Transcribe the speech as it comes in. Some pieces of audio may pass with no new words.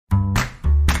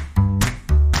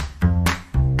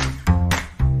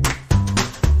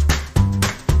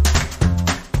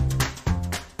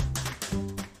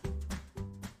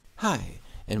Hi,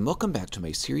 and welcome back to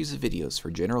my series of videos for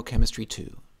General Chemistry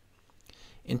 2.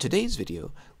 In today's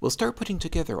video, we'll start putting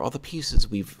together all the pieces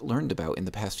we've learned about in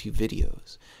the past few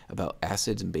videos, about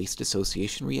acids and base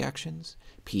dissociation reactions,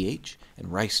 pH,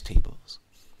 and Rice tables.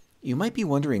 You might be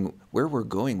wondering where we're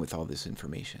going with all this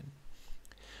information.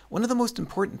 One of the most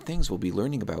important things we'll be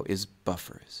learning about is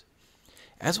buffers.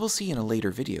 As we'll see in a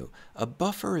later video, a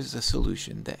buffer is a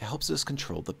solution that helps us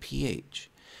control the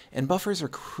pH. And buffers are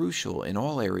crucial in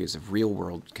all areas of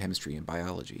real-world chemistry and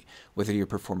biology, whether you're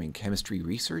performing chemistry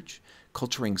research,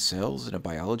 culturing cells in a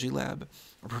biology lab,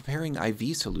 or preparing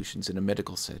IV solutions in a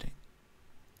medical setting.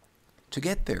 To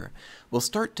get there, we'll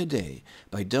start today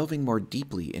by delving more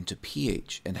deeply into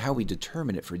pH and how we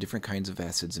determine it for different kinds of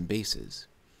acids and bases.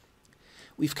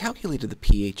 We've calculated the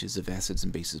pHs of acids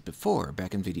and bases before,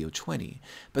 back in video 20,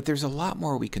 but there's a lot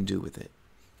more we can do with it.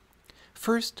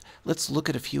 First, let's look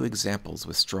at a few examples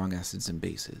with strong acids and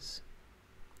bases.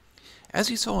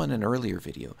 As you saw in an earlier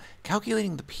video,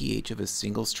 calculating the pH of a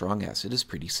single strong acid is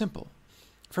pretty simple.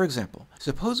 For example,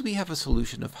 suppose we have a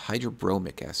solution of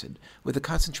hydrobromic acid with a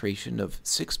concentration of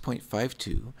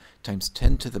 6.52 times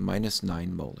 10 to the minus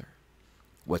 9 molar.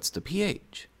 What's the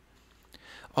pH?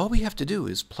 All we have to do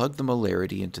is plug the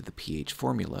molarity into the pH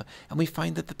formula, and we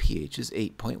find that the pH is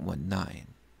 8.19.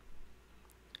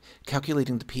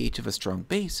 Calculating the pH of a strong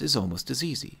base is almost as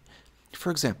easy.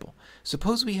 For example,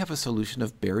 suppose we have a solution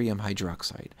of barium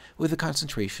hydroxide with a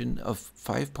concentration of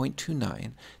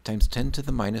 5.29 times 10 to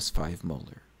the minus 5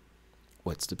 molar.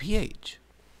 What's the pH?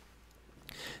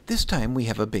 This time we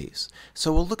have a base,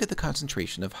 so we'll look at the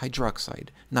concentration of hydroxide,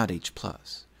 not H+.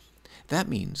 That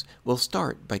means we'll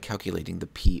start by calculating the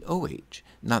pOH,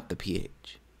 not the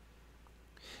pH.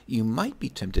 You might be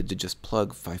tempted to just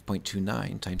plug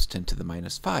 5.29 times 10 to the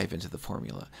minus 5 into the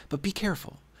formula, but be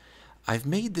careful. I've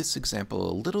made this example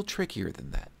a little trickier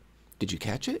than that. Did you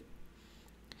catch it?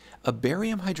 A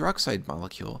barium hydroxide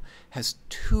molecule has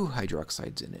two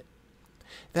hydroxides in it.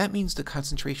 That means the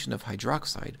concentration of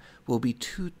hydroxide will be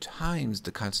 2 times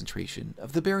the concentration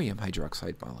of the barium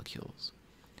hydroxide molecules.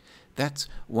 That's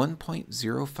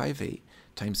 1.058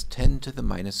 times 10 to the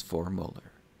minus 4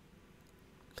 molar.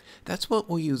 That's what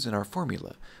we'll use in our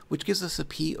formula, which gives us a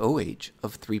pOH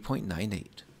of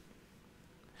 3.98.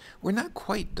 We're not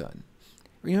quite done.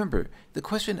 Remember, the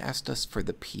question asked us for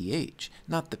the pH,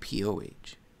 not the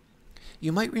pOH.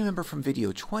 You might remember from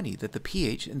video 20 that the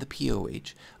pH and the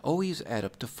pOH always add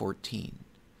up to 14.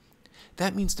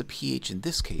 That means the pH in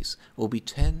this case will be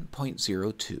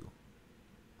 10.02.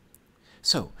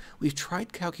 So, we've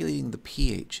tried calculating the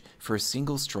pH for a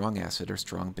single strong acid or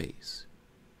strong base.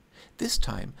 This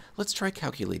time, let's try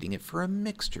calculating it for a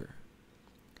mixture.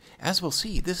 As we'll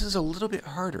see, this is a little bit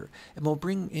harder, and we'll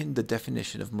bring in the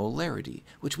definition of molarity,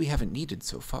 which we haven't needed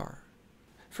so far.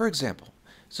 For example,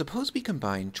 suppose we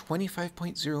combine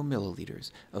 25.0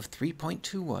 milliliters of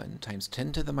 3.21 times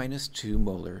 10 to the minus 2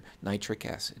 molar nitric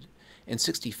acid and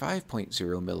 65.0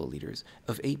 milliliters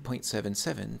of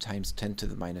 8.77 times 10 to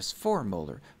the minus 4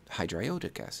 molar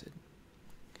hydriodic acid.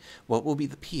 What will be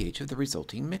the pH of the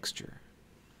resulting mixture?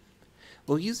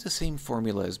 We'll use the same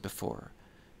formula as before,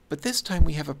 but this time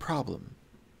we have a problem.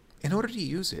 In order to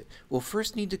use it, we'll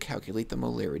first need to calculate the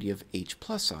molarity of H+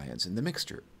 ions in the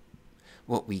mixture.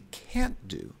 What we can't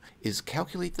do is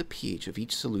calculate the pH of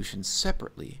each solution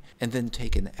separately and then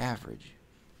take an average.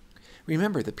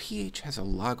 Remember, the pH has a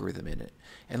logarithm in it,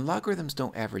 and logarithms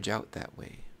don't average out that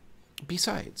way.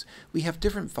 Besides, we have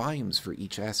different volumes for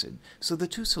each acid, so the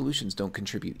two solutions don't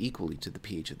contribute equally to the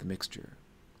pH of the mixture.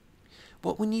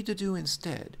 What we need to do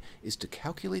instead is to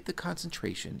calculate the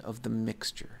concentration of the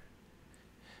mixture.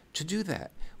 To do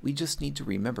that, we just need to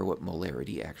remember what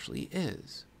molarity actually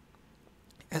is.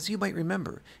 As you might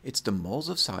remember, it's the moles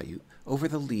of solute over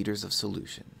the liters of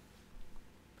solution.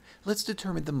 Let's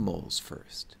determine the moles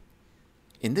first.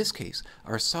 In this case,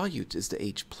 our solute is the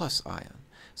H+ ion,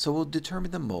 so we'll determine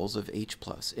the moles of H+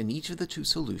 in each of the two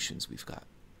solutions we've got.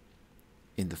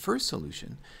 In the first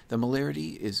solution, the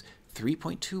molarity is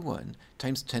 3.21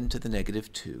 times 10 to the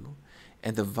negative 2,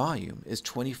 and the volume is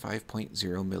 25.0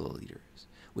 milliliters,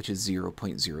 which is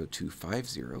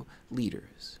 0.0250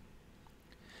 liters.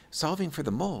 Solving for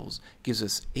the moles gives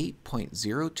us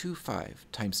 8.025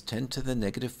 times 10 to the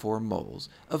negative 4 moles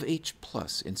of H+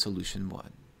 in solution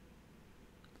 1.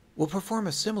 We'll perform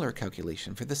a similar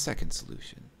calculation for the second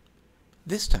solution.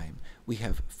 This time, we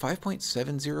have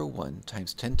 5.701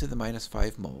 times 10 to the minus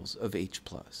 5 moles of H+.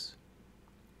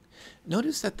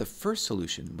 Notice that the first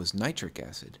solution was nitric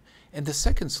acid, and the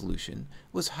second solution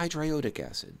was hydriodic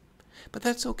acid. But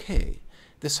that's okay.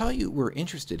 The solute we're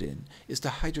interested in is the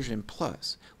hydrogen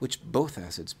plus, which both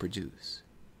acids produce.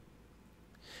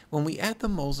 When we add the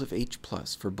moles of H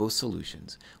plus for both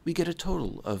solutions, we get a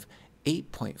total of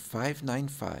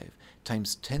 8.595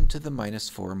 times 10 to the minus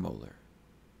 4 molar.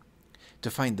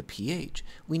 To find the pH,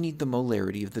 we need the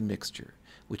molarity of the mixture,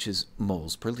 which is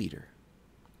moles per liter.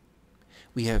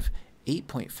 We have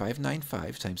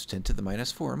 8.595 times 10 to the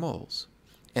minus 4 moles,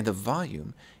 and the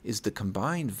volume is the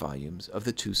combined volumes of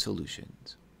the two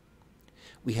solutions.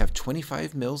 We have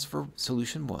 25 mils for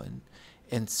solution 1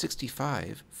 and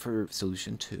 65 for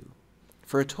solution 2,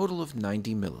 for a total of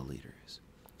 90 milliliters.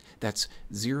 That's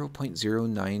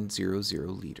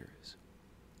 0.0900 liters.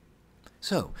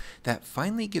 So that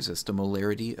finally gives us the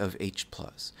molarity of H+,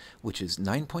 which is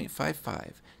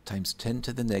 9.55 times 10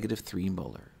 to the negative 3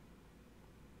 molar.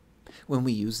 When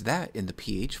we use that in the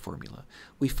pH formula,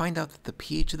 we find out that the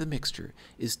pH of the mixture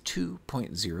is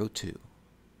 2.02.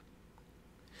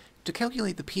 To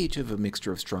calculate the pH of a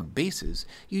mixture of strong bases,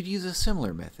 you'd use a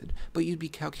similar method, but you'd be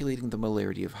calculating the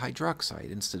molarity of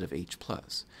hydroxide instead of H+,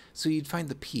 so you'd find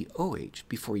the pOH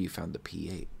before you found the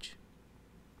pH.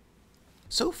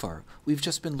 So far, we've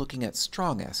just been looking at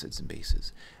strong acids and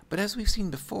bases, but as we've seen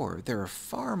before, there are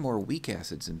far more weak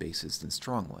acids and bases than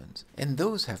strong ones, and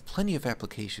those have plenty of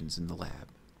applications in the lab.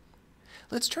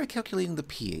 Let's try calculating the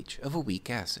pH of a weak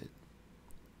acid.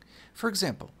 For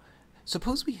example,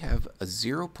 suppose we have a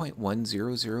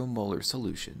 0.100 molar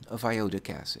solution of iodic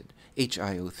acid,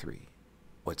 HiO3.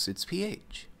 What's its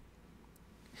pH?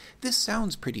 This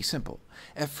sounds pretty simple.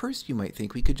 At first you might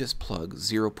think we could just plug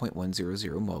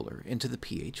 0.100 molar into the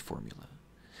pH formula.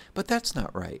 But that's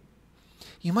not right.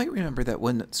 You might remember that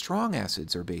when strong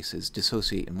acids or bases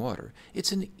dissociate in water,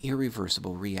 it's an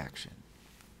irreversible reaction.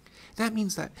 That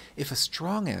means that if a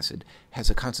strong acid has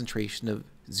a concentration of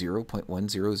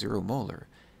 0.100 molar,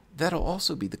 that'll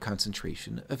also be the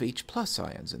concentration of H+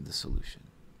 ions in the solution.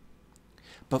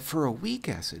 But for a weak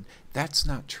acid, that's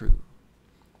not true.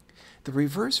 The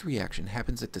reverse reaction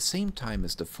happens at the same time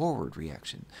as the forward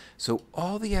reaction, so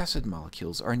all the acid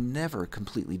molecules are never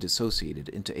completely dissociated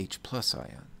into H+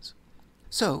 ions.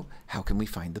 So, how can we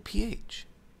find the pH?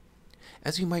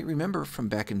 As you might remember from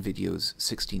back in videos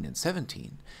 16 and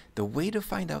 17, the way to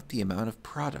find out the amount of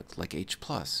product like H+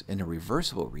 in a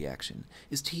reversible reaction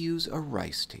is to use a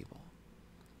Rice table.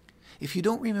 If you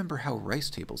don't remember how Rice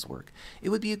tables work, it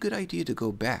would be a good idea to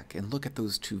go back and look at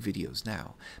those two videos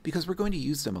now, because we're going to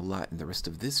use them a lot in the rest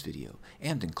of this video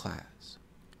and in class.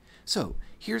 So,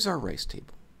 here's our Rice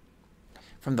table.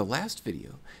 From the last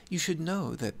video, you should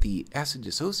know that the acid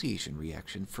dissociation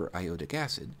reaction for iodic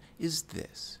acid is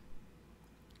this.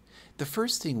 The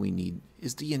first thing we need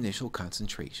is the initial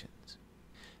concentrations.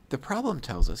 The problem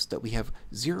tells us that we have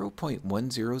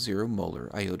 0.100 molar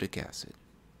iodic acid.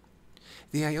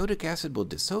 The iodic acid will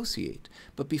dissociate,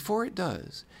 but before it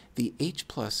does, the H+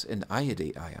 and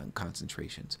iodate ion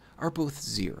concentrations are both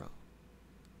 0.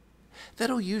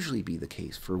 That'll usually be the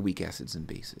case for weak acids and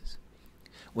bases.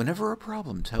 Whenever a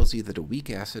problem tells you that a weak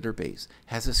acid or base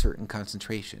has a certain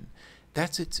concentration,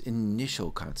 that's its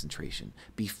initial concentration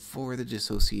before the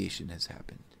dissociation has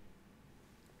happened.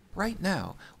 Right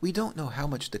now, we don't know how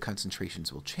much the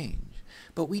concentrations will change,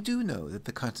 but we do know that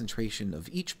the concentration of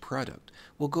each product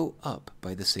will go up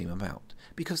by the same amount,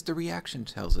 because the reaction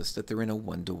tells us that they're in a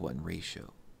 1-to-1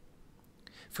 ratio.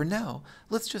 For now,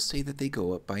 let's just say that they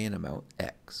go up by an amount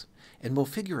x, and we'll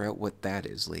figure out what that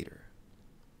is later.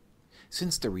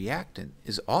 Since the reactant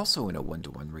is also in a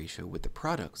 1-to-1 ratio with the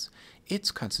products,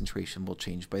 its concentration will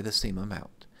change by the same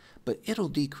amount, but it'll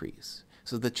decrease,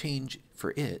 so the change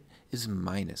for it is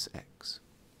minus x.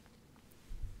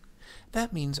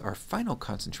 That means our final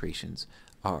concentrations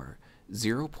are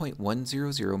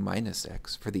 0.100 minus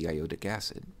x for the iodic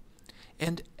acid,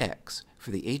 and x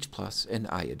for the H+ and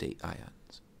iodate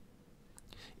ions.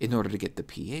 In order to get the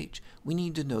pH, we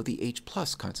need to know the H+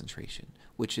 concentration,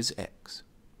 which is x.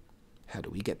 How do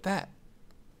we get that?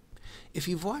 If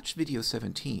you've watched video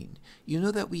 17, you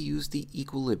know that we use the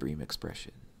equilibrium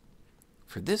expression.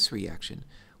 For this reaction,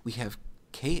 we have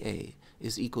Ka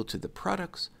is equal to the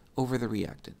products over the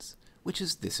reactants, which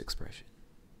is this expression.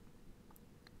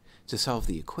 To solve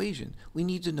the equation, we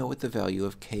need to know what the value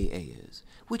of Ka is,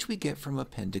 which we get from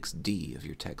Appendix D of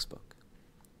your textbook.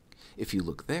 If you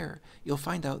look there, you'll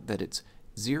find out that it's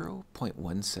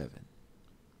 0.17.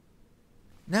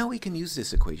 Now we can use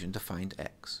this equation to find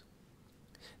x.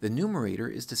 The numerator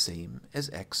is the same as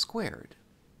x squared.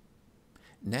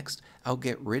 Next, I'll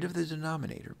get rid of the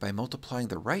denominator by multiplying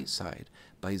the right side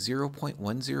by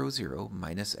 0.100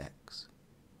 minus x.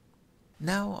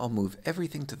 Now I'll move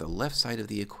everything to the left side of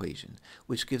the equation,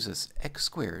 which gives us x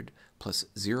squared plus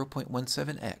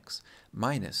 0.17x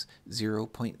minus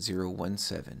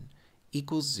 0.017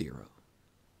 equals 0.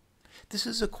 This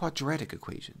is a quadratic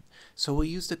equation, so we'll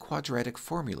use the quadratic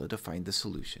formula to find the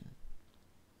solution.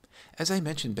 As I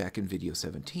mentioned back in video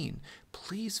 17,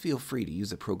 please feel free to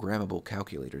use a programmable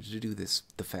calculator to do this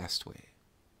the fast way.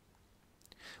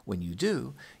 When you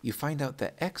do, you find out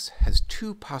that x has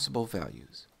two possible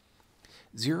values,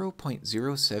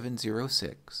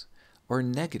 0.0706 or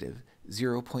negative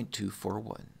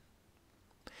 0.241.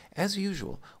 As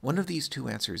usual, one of these two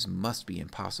answers must be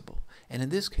impossible, and in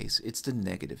this case, it's the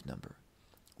negative number.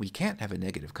 We can't have a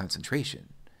negative concentration,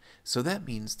 so that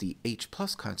means the H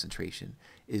plus concentration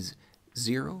is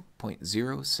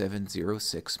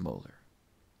 0.0706 molar.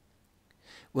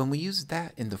 When we use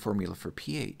that in the formula for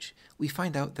pH, we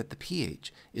find out that the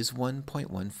pH is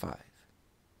 1.15.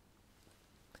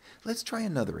 Let's try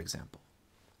another example.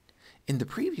 In the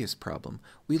previous problem,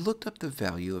 we looked up the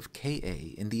value of Ka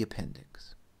in the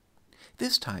appendix.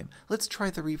 This time, let's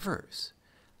try the reverse.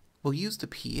 We'll use the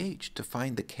pH to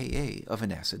find the Ka of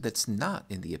an acid that's not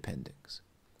in the appendix.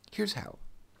 Here's how.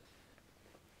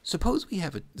 Suppose we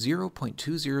have a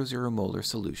 0.200 molar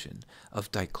solution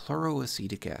of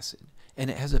dichloroacetic acid, and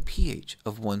it has a pH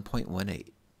of 1.18.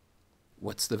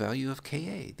 What's the value of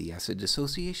Ka, the acid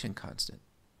dissociation constant?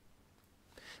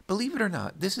 Believe it or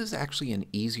not, this is actually an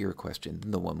easier question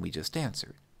than the one we just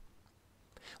answered.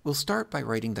 We'll start by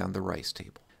writing down the Rice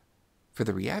table. For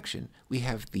the reaction, we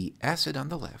have the acid on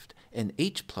the left and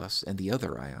H plus and the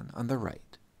other ion on the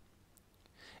right.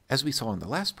 As we saw in the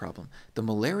last problem, the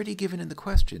molarity given in the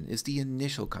question is the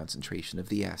initial concentration of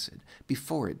the acid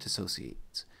before it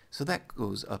dissociates, so that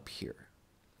goes up here.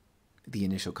 The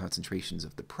initial concentrations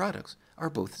of the products are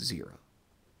both 0.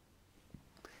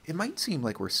 It might seem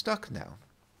like we're stuck now.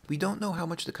 We don't know how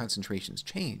much the concentrations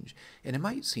change, and it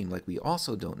might seem like we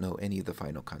also don't know any of the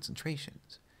final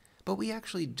concentrations. But we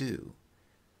actually do.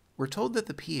 We're told that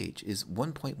the pH is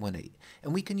 1.18,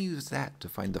 and we can use that to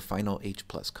find the final H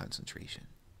plus concentration.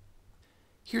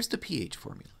 Here's the pH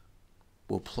formula.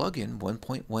 We'll plug in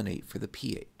 1.18 for the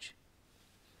pH.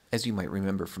 As you might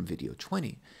remember from video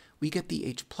 20, we get the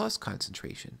H plus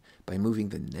concentration by moving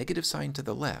the negative sign to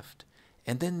the left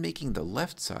and then making the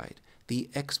left side the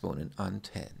exponent on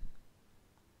 10.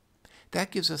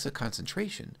 That gives us a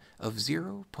concentration of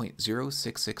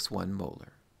 0.0661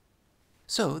 molar.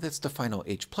 So that's the final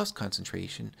H plus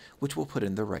concentration, which we'll put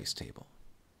in the Rice table.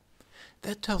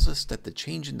 That tells us that the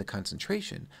change in the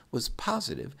concentration was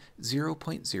positive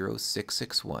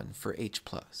 0.0661 for H+.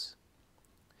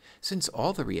 Since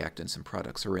all the reactants and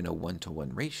products are in a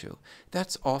 1-to-1 ratio,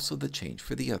 that's also the change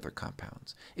for the other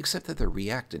compounds, except that the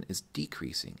reactant is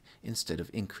decreasing instead of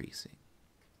increasing.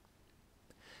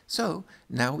 So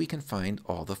now we can find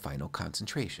all the final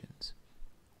concentrations.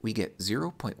 We get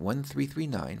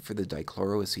 0.1339 for the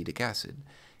dichloroacetic acid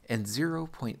and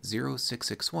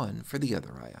 0.0661 for the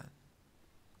other ion.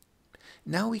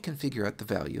 Now we can figure out the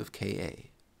value of Ka.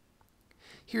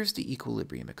 Here's the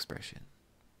equilibrium expression.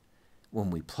 When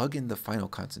we plug in the final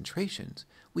concentrations,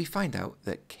 we find out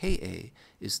that Ka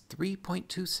is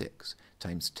 3.26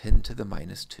 times 10 to the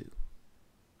minus 2.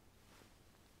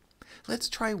 Let's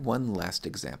try one last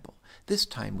example, this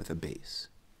time with a base.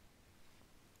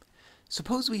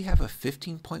 Suppose we have a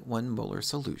 15.1 molar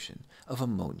solution of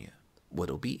ammonia.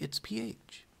 What'll be its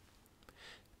pH?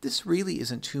 This really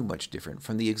isn't too much different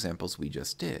from the examples we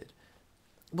just did.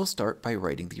 We'll start by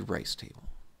writing the Rice table.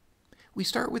 We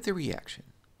start with the reaction.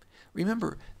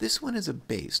 Remember, this one is a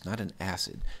base, not an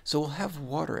acid, so we'll have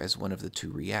water as one of the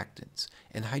two reactants,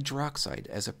 and hydroxide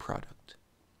as a product.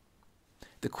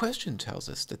 The question tells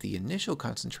us that the initial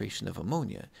concentration of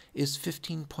ammonia is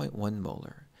 15.1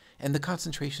 molar, and the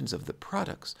concentrations of the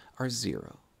products are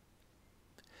 0.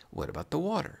 What about the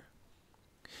water?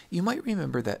 You might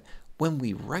remember that when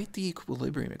we write the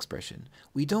equilibrium expression,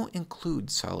 we don't include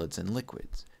solids and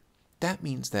liquids. That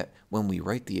means that when we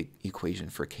write the equation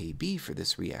for Kb for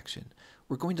this reaction,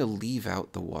 we're going to leave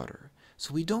out the water,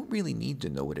 so we don't really need to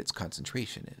know what its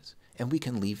concentration is, and we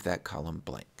can leave that column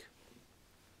blank.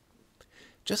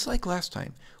 Just like last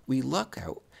time, we luck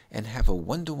out and have a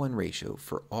 1-to-1 ratio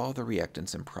for all the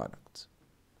reactants and products.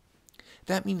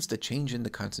 That means the change in the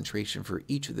concentration for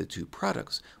each of the two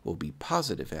products will be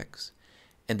positive X,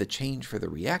 and the change for the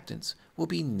reactants will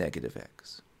be negative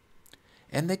X.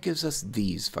 And that gives us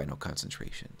these final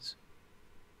concentrations.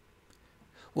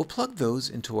 We'll plug those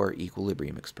into our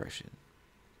equilibrium expression.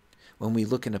 When we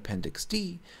look in Appendix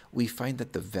D, we find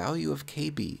that the value of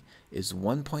Kb is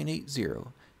 1.80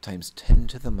 times 10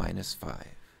 to the minus 5.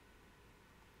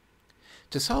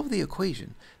 To solve the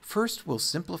equation, first we'll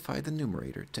simplify the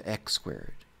numerator to x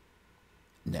squared.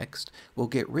 Next, we'll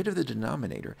get rid of the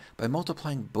denominator by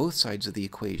multiplying both sides of the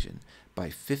equation by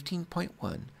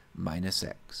 15.1 minus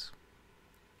x.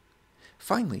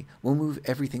 Finally, we'll move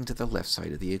everything to the left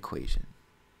side of the equation.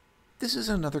 This is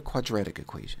another quadratic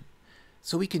equation,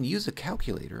 so we can use a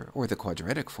calculator or the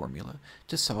quadratic formula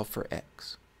to solve for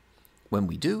x. When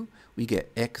we do, we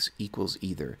get x equals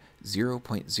either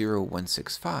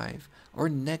 0.0165 or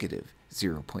negative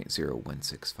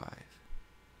 0.0165.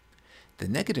 The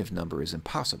negative number is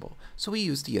impossible, so we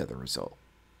use the other result.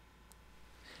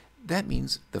 That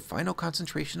means the final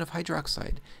concentration of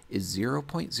hydroxide is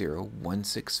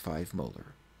 0.0165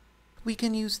 molar. We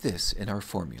can use this in our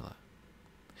formula.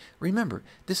 Remember,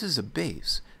 this is a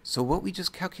base, so what we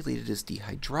just calculated is the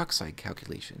hydroxide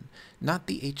calculation, not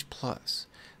the H+,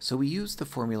 so we use the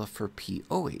formula for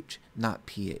POH, not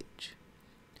pH.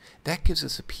 That gives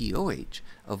us a POH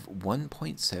of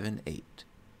 1.78.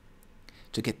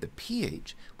 To get the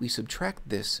pH, we subtract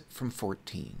this from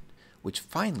 14, which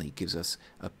finally gives us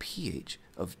a pH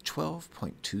of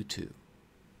 12.22.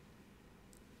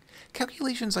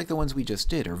 Calculations like the ones we just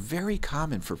did are very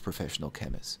common for professional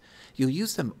chemists. You'll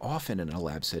use them often in a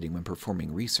lab setting when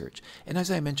performing research, and as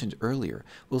I mentioned earlier,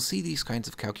 we'll see these kinds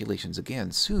of calculations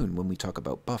again soon when we talk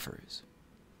about buffers.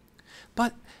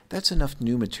 But that's enough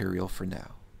new material for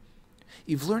now.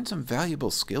 You've learned some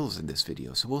valuable skills in this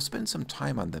video, so we'll spend some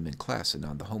time on them in class and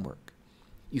on the homework.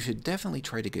 You should definitely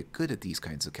try to get good at these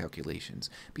kinds of calculations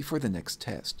before the next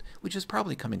test, which is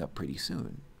probably coming up pretty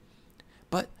soon.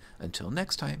 But until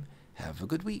next time, have a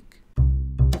good week.